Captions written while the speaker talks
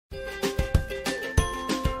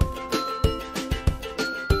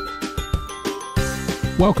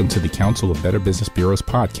Welcome to the Council of Better Business Bureau's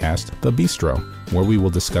podcast, The Bistro, where we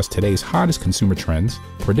will discuss today's hottest consumer trends,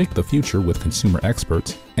 predict the future with consumer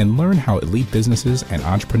experts, and learn how elite businesses and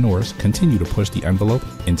entrepreneurs continue to push the envelope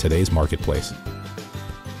in today's marketplace.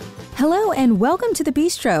 Hello and welcome to The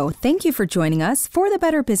Bistro. Thank you for joining us. For the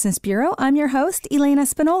Better Business Bureau, I'm your host, Elena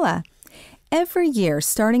Spinola. Every year,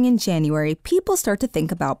 starting in January, people start to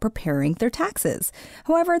think about preparing their taxes.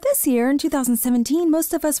 However, this year, in 2017,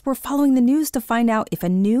 most of us were following the news to find out if a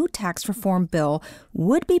new tax reform bill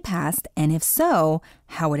would be passed, and if so,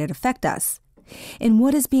 how would it affect us? In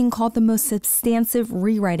what is being called the most substantive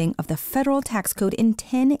rewriting of the federal tax code in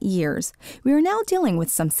 10 years, we are now dealing with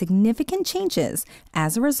some significant changes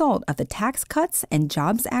as a result of the Tax Cuts and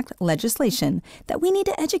Jobs Act legislation that we need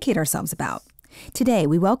to educate ourselves about. Today,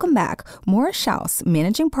 we welcome back Maura Schauss,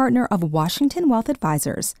 Managing Partner of Washington Wealth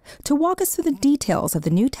Advisors, to walk us through the details of the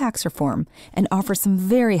new tax reform and offer some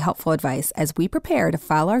very helpful advice as we prepare to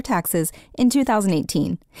file our taxes in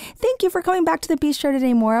 2018. Thank you for coming back to the Bistro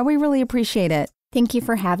today, Maura. We really appreciate it. Thank you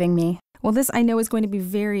for having me. Well, this I know is going to be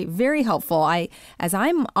very, very helpful. As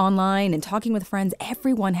I'm online and talking with friends,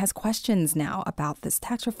 everyone has questions now about this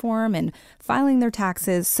tax reform and filing their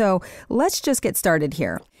taxes. So let's just get started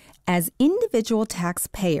here. As individual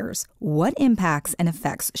taxpayers, what impacts and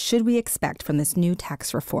effects should we expect from this new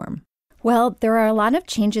tax reform? Well, there are a lot of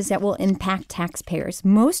changes that will impact taxpayers,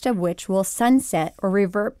 most of which will sunset or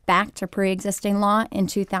revert back to pre-existing law in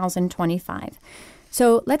 2025.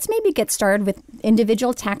 So let's maybe get started with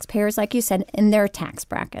individual taxpayers, like you said, in their tax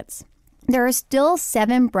brackets. There are still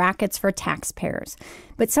 7 brackets for taxpayers,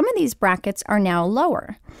 but some of these brackets are now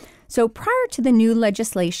lower. So prior to the new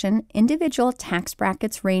legislation, individual tax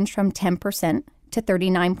brackets range from 10% to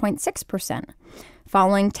 39.6%.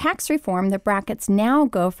 Following tax reform, the brackets now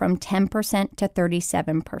go from 10% to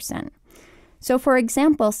 37%. So for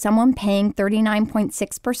example, someone paying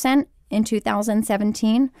 39.6% in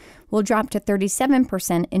 2017 will drop to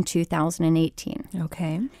 37% in 2018.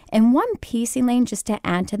 Okay. And one piece, Elaine, just to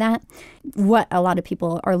add to that, what a lot of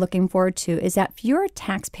people are looking forward to is that fewer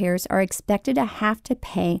taxpayers are expected to have to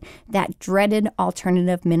pay that dreaded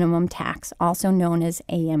alternative minimum tax, also known as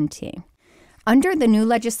AMT. Under the new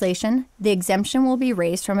legislation, the exemption will be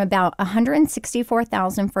raised from about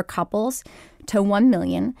 $164,000 for couples to $1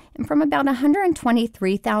 million, and from about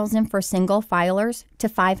 $123,000 for single filers to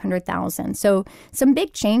 $500,000. So some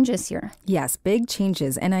big changes here. Yes, big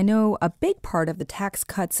changes. And I know a big part of the Tax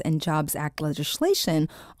Cuts and Jobs Act legislation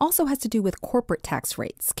also has to do with corporate tax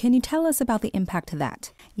rates. Can you tell us about the impact of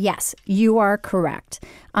that? Yes, you are correct.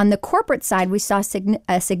 On the corporate side, we saw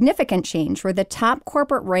a significant change where the top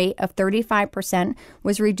corporate rate of 35%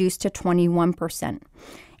 was reduced to 21%.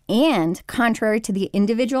 And contrary to the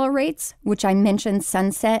individual rates, which I mentioned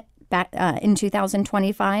sunset back in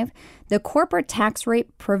 2025, the corporate tax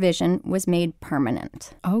rate provision was made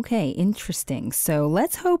permanent. Okay, interesting. So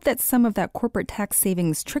let's hope that some of that corporate tax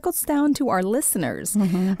savings trickles down to our listeners.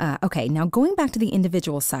 Okay, now going back to the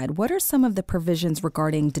individual side, what are some of the provisions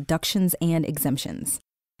regarding deductions and exemptions?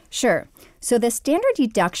 Sure. So the standard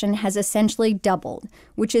deduction has essentially doubled,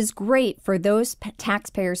 which is great for those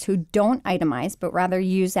taxpayers who don't itemize, but rather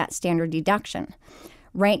use that standard deduction.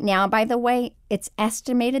 Right now, by the way, it's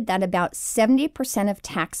estimated that about 70% of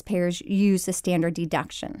taxpayers use the standard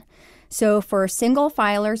deduction. So for single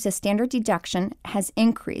filers, the standard deduction has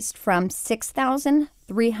increased from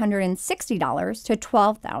 $6,360 to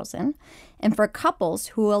 $12,000. And for couples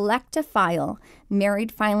who elect to file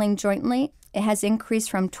married filing jointly, it has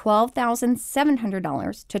increased from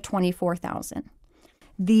 $12,700 to $24,000.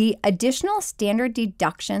 The additional standard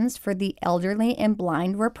deductions for the elderly and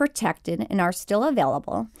blind were protected and are still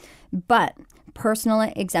available, but personal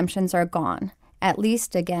exemptions are gone, at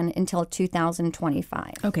least again until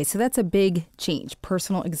 2025. Okay, so that's a big change.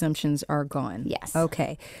 Personal exemptions are gone. Yes.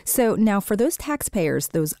 Okay. So now for those taxpayers,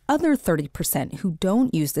 those other 30% who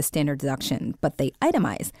don't use the standard deduction, but they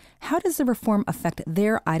itemize, how does the reform affect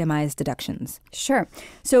their itemized deductions? Sure.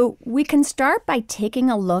 So we can start by taking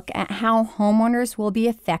a look at how homeowners will be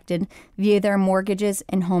affected via their mortgages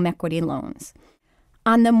and home equity loans.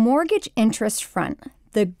 On the mortgage interest front,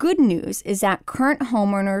 the good news is that current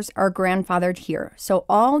homeowners are grandfathered here, so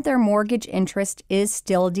all their mortgage interest is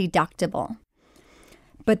still deductible.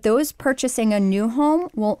 But those purchasing a new home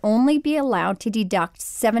will only be allowed to deduct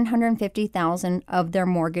 $750,000 of their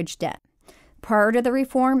mortgage debt. Prior to the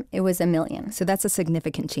reform, it was $1 million. So that's a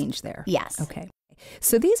significant change there. Yes. Okay.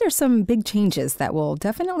 So these are some big changes that will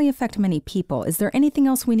definitely affect many people. Is there anything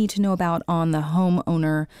else we need to know about on the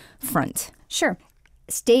homeowner front? Sure.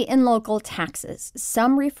 State and local taxes.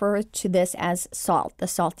 Some refer to this as SALT, the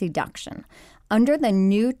SALT deduction. Under the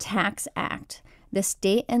new Tax Act, the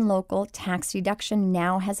state and local tax deduction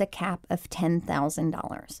now has a cap of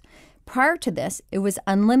 $10,000. Prior to this, it was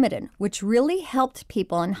unlimited, which really helped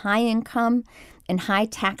people in high income and high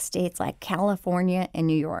tax states like California and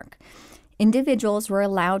New York. Individuals were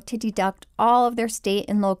allowed to deduct all of their state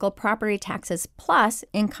and local property taxes plus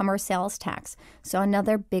income or sales tax. So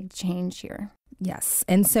another big change here. Yes.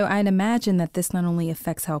 And so I'd imagine that this not only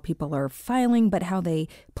affects how people are filing, but how they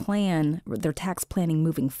plan their tax planning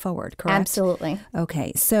moving forward, correct? Absolutely.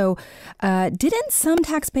 Okay. So didn't some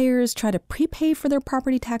taxpayers try to prepay for their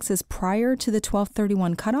property taxes prior to the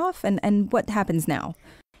 12/31 cutoff? And what happens now?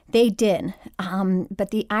 They did, but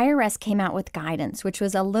the IRS came out with guidance, which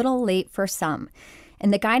was a little late for some.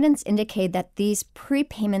 And the guidance indicated that these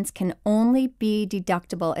prepayments can only be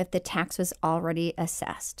deductible if the tax was already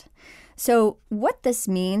assessed. So what this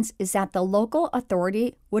means is that the local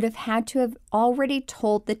authority would have had to have already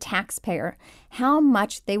told the taxpayer how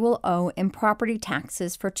much they will owe in property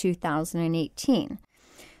taxes for 2018.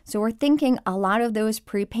 So we're thinking a lot of those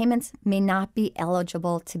prepayments may not be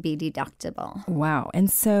eligible to be deductible. Wow.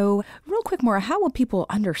 And so real quick, Maura, how will people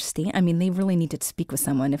understand? I mean, they really need to speak with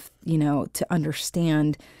someone to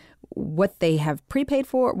understand what they have prepaid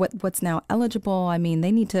for, what's now eligible. I mean,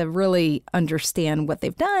 they need to really understand what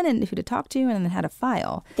they've done and who to talk to and then how to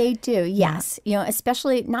file. They do, yes. Yeah.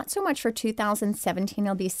 Especially not so much for 2017.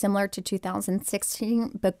 It'll be similar to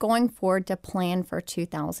 2016, but going forward to plan for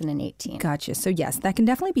 2018. Gotcha. So yes, that can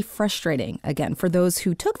definitely be frustrating, again, for those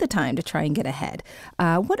who took the time to try and get ahead.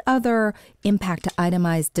 What other impact to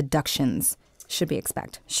itemized deductions should we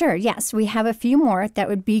expect? Sure, yes. We have a few more that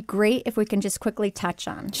would be great if we can just quickly touch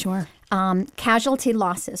on. Sure. Casualty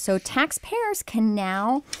losses. So taxpayers can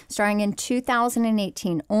now, starting in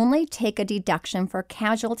 2018, only take a deduction for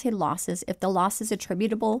casualty losses if the loss is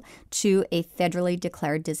attributable to a federally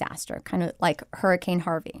declared disaster, kind of like Hurricane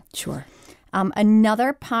Harvey. Sure.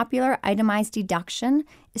 Another popular itemized deduction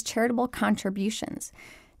is charitable contributions.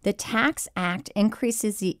 The Tax Act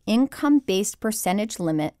increases the income-based percentage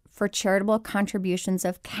limit for charitable contributions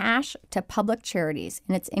of cash to public charities,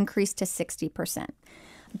 and it's increased to 60%.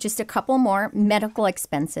 Just a couple more, medical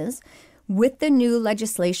expenses. With the new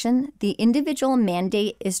legislation, the individual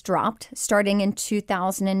mandate is dropped starting in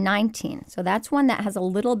 2019. So that's one that has a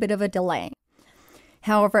little bit of a delay.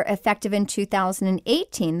 However, effective in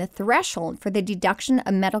 2018, the threshold for the deduction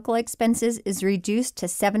of medical expenses is reduced to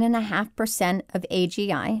 7.5% of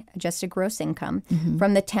AGI, adjusted gross income,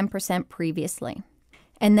 from the 10% previously.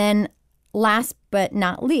 And then last but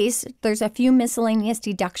not least, there's a few miscellaneous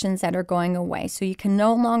deductions that are going away. So you can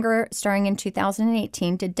no longer, starting in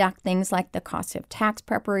 2018, deduct things like the cost of tax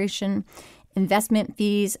preparation, investment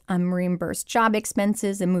fees, unreimbursed job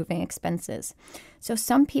expenses, and moving expenses. So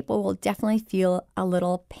some people will definitely feel a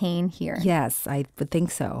little pain here. Yes, I would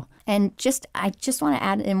think so. And I just want to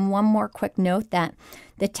add in one more quick note that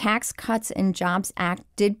the Tax Cuts and Jobs Act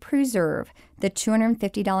did preserve the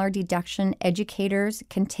 $250 deduction educators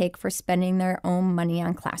can take for spending their own money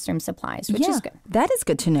on classroom supplies, which is good. That is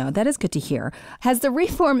good to know. That is good to hear. Has the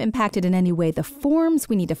reform impacted in any way the forms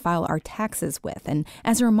we need to file our taxes with? And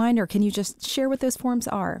as a reminder, can you just share what those forms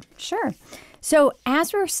are? Sure. So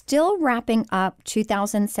as we're still wrapping up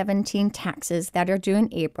 2017 taxes that are due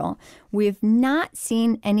in April, we've not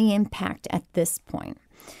seen any impact at this point.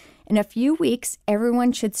 In a few weeks,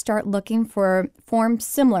 everyone should start looking for forms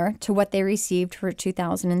similar to what they received for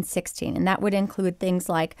 2016. And that would include things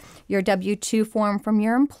like your W-2 form from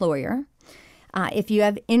your employer. If you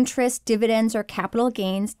have interest, dividends, or capital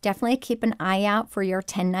gains, definitely keep an eye out for your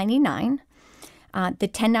 1099, the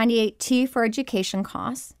 1098-T for education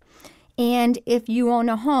costs. And if you own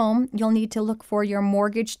a home, you'll need to look for your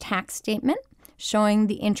mortgage tax statement showing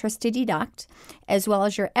the interest to deduct, as well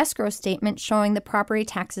as your escrow statement showing the property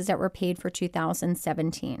taxes that were paid for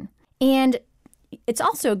 2017. And it's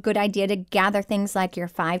also a good idea to gather things like your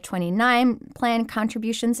 529 plan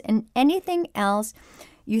contributions and anything else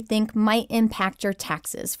you think might impact your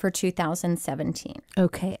taxes for 2017.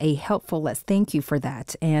 Okay, a helpful list. Thank you for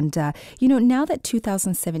that. And, now that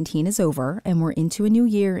 2017 is over and we're into a new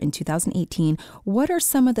year in 2018, what are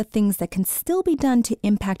some of the things that can still be done to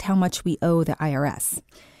impact how much we owe the IRS?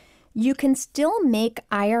 You can still make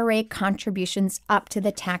IRA contributions up to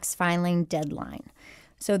the tax filing deadline.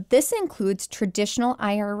 So this includes traditional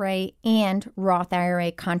IRA and Roth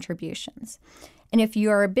IRA contributions. And if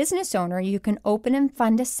you are a business owner, you can open and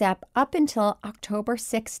fund a SEP up until October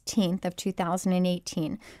 16th of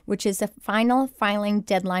 2018, which is the final filing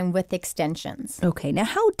deadline with extensions. Okay, now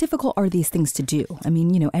how difficult are these things to do? I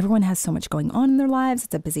mean, everyone has so much going on in their lives.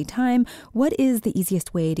 It's a busy time. What is the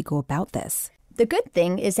easiest way to go about this? The good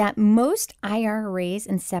thing is that most IRAs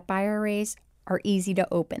and SEP IRAs are easy to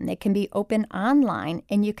open. They can be opened online,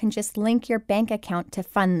 and you can just link your bank account to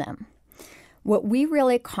fund them. What we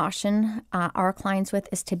really caution our clients with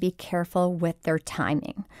is to be careful with their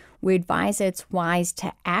timing. We advise it's wise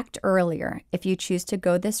to act earlier if you choose to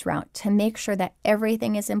go this route to make sure that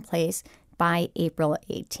everything is in place by April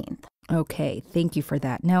 18th. Okay, thank you for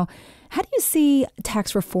that. Now, how do you see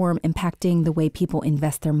tax reform impacting the way people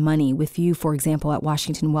invest their money with you, for example, at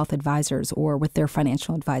Washington Wealth Advisors or with their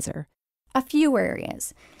financial advisor? A few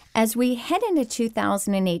areas. As we head into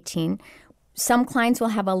 2018, some clients will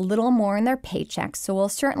have a little more in their paychecks, so we'll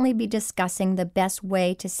certainly be discussing the best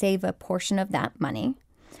way to save a portion of that money.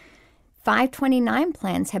 529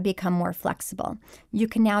 plans have become more flexible. You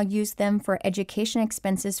can now use them for education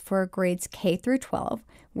expenses for grades K through 12,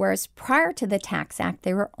 whereas prior to the Tax Act,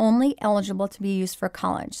 they were only eligible to be used for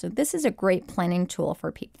college. So this is a great planning tool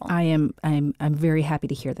for people. I'm very happy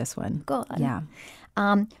to hear this one. Good. Yeah.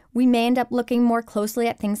 We may end up looking more closely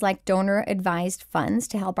at things like donor-advised funds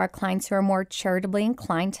to help our clients who are more charitably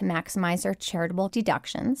inclined to maximize their charitable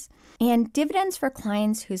deductions. And dividends for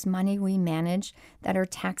clients whose money we manage that are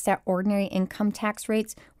taxed at ordinary income tax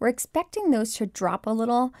rates, we're expecting those to drop a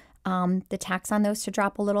little, the tax on those to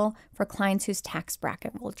drop a little for clients whose tax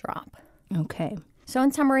bracket will drop. Okay. So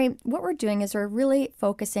in summary, what we're doing is we're really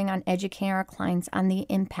focusing on educating our clients on the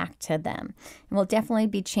impact to them. And we'll definitely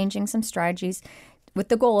be changing some strategies with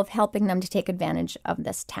the goal of helping them to take advantage of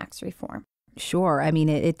this tax reform. Sure. I mean,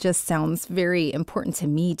 it just sounds very important to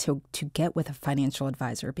me to get with a financial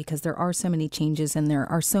advisor because there are so many changes and there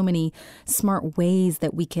are so many smart ways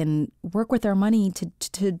that we can work with our money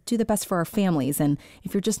to do the best for our families. And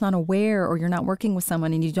if you're just not aware or you're not working with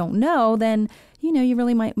someone and you don't know, then, you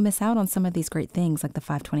really might miss out on some of these great things like the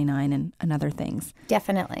 529 and other things.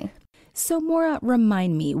 Definitely. So, Maura,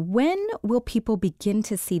 remind me, when will people begin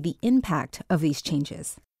to see the impact of these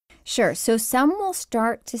changes? Sure. So some will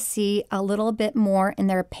start to see a little bit more in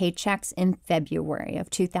their paychecks in February of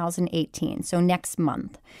 2018, so next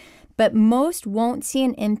month. But most won't see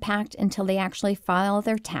an impact until they actually file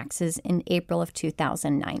their taxes in April of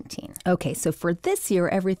 2019. Okay, so for this year,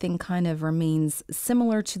 everything kind of remains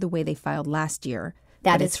similar to the way they filed last year.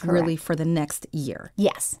 That is correct. It's really for the next year.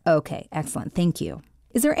 Yes. Okay, excellent. Thank you.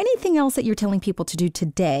 Is there anything else that you're telling people to do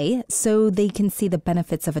today so they can see the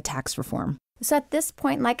benefits of a tax reform? So at this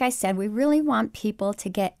point, like I said, we really want people to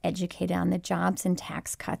get educated on the Jobs and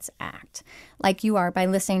Tax Cuts Act, like you are by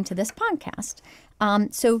listening to this podcast.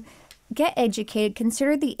 So get educated,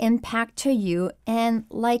 consider the impact to you, and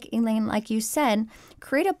like Elaine, like you said,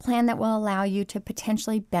 create a plan that will allow you to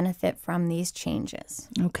potentially benefit from these changes.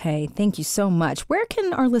 Okay, thank you so much. Where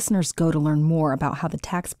can our listeners go to learn more about how the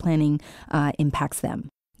tax planning impacts them?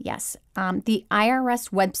 Yes. The IRS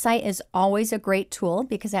website is always a great tool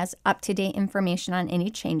because it has up-to-date information on any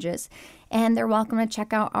changes, and they're welcome to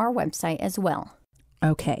check out our website as well.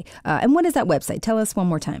 Okay. And what is that website? Tell us one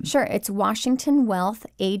more time. Sure. It's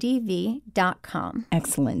WashingtonWealthADV.com.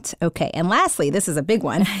 Excellent. Okay. And lastly, this is a big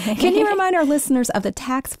one. Can you remind our listeners of the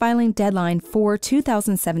tax filing deadline for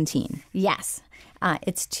 2017? Yes.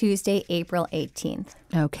 It's Tuesday, April 18th.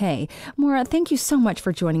 Okay. Maura, thank you so much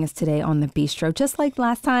for joining us today on The Bistro. Just like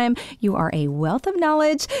last time, you are a wealth of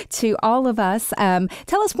knowledge to all of us.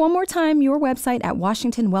 Tell us one more time your website at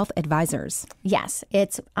Washington Wealth Advisors. Yes.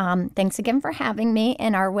 It's thanks again for having me.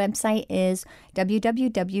 And our website is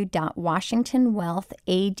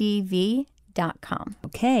www.washingtonwealthadv.com.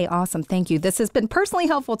 Okay, awesome. Thank you. This has been personally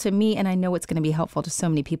helpful to me, and I know it's going to be helpful to so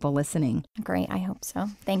many people listening. Great. I hope so.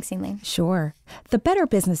 Thanks, Elaine. Sure. The Better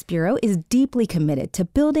Business Bureau is deeply committed to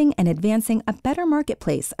building and advancing a better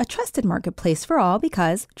marketplace, a trusted marketplace for all,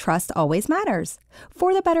 because trust always matters.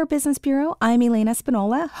 For the Better Business Bureau, I'm Elaine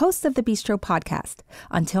Espinola, host of the Bistro podcast.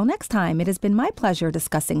 Until next time, it has been my pleasure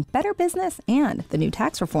discussing better business and the new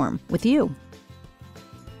tax reform with you.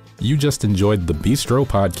 You just enjoyed the Bistro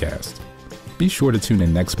podcast. Be sure to tune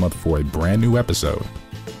in next month for a brand new episode.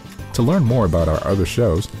 To learn more about our other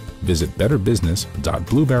shows, visit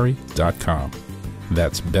betterbusiness.blueberry.com.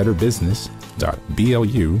 That's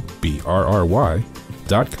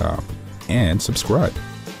betterbusiness.blueberry.com and subscribe.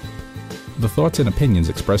 The thoughts and opinions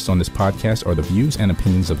expressed on this podcast are the views and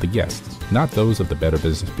opinions of the guests, not those of the Better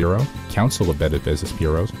Business Bureau, Council of Better Business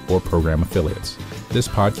Bureaus, or program affiliates. This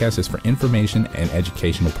podcast is for information and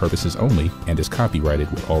educational purposes only and is copyrighted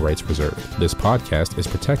with all rights reserved. This podcast is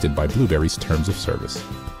protected by Blueberry's Terms of Service.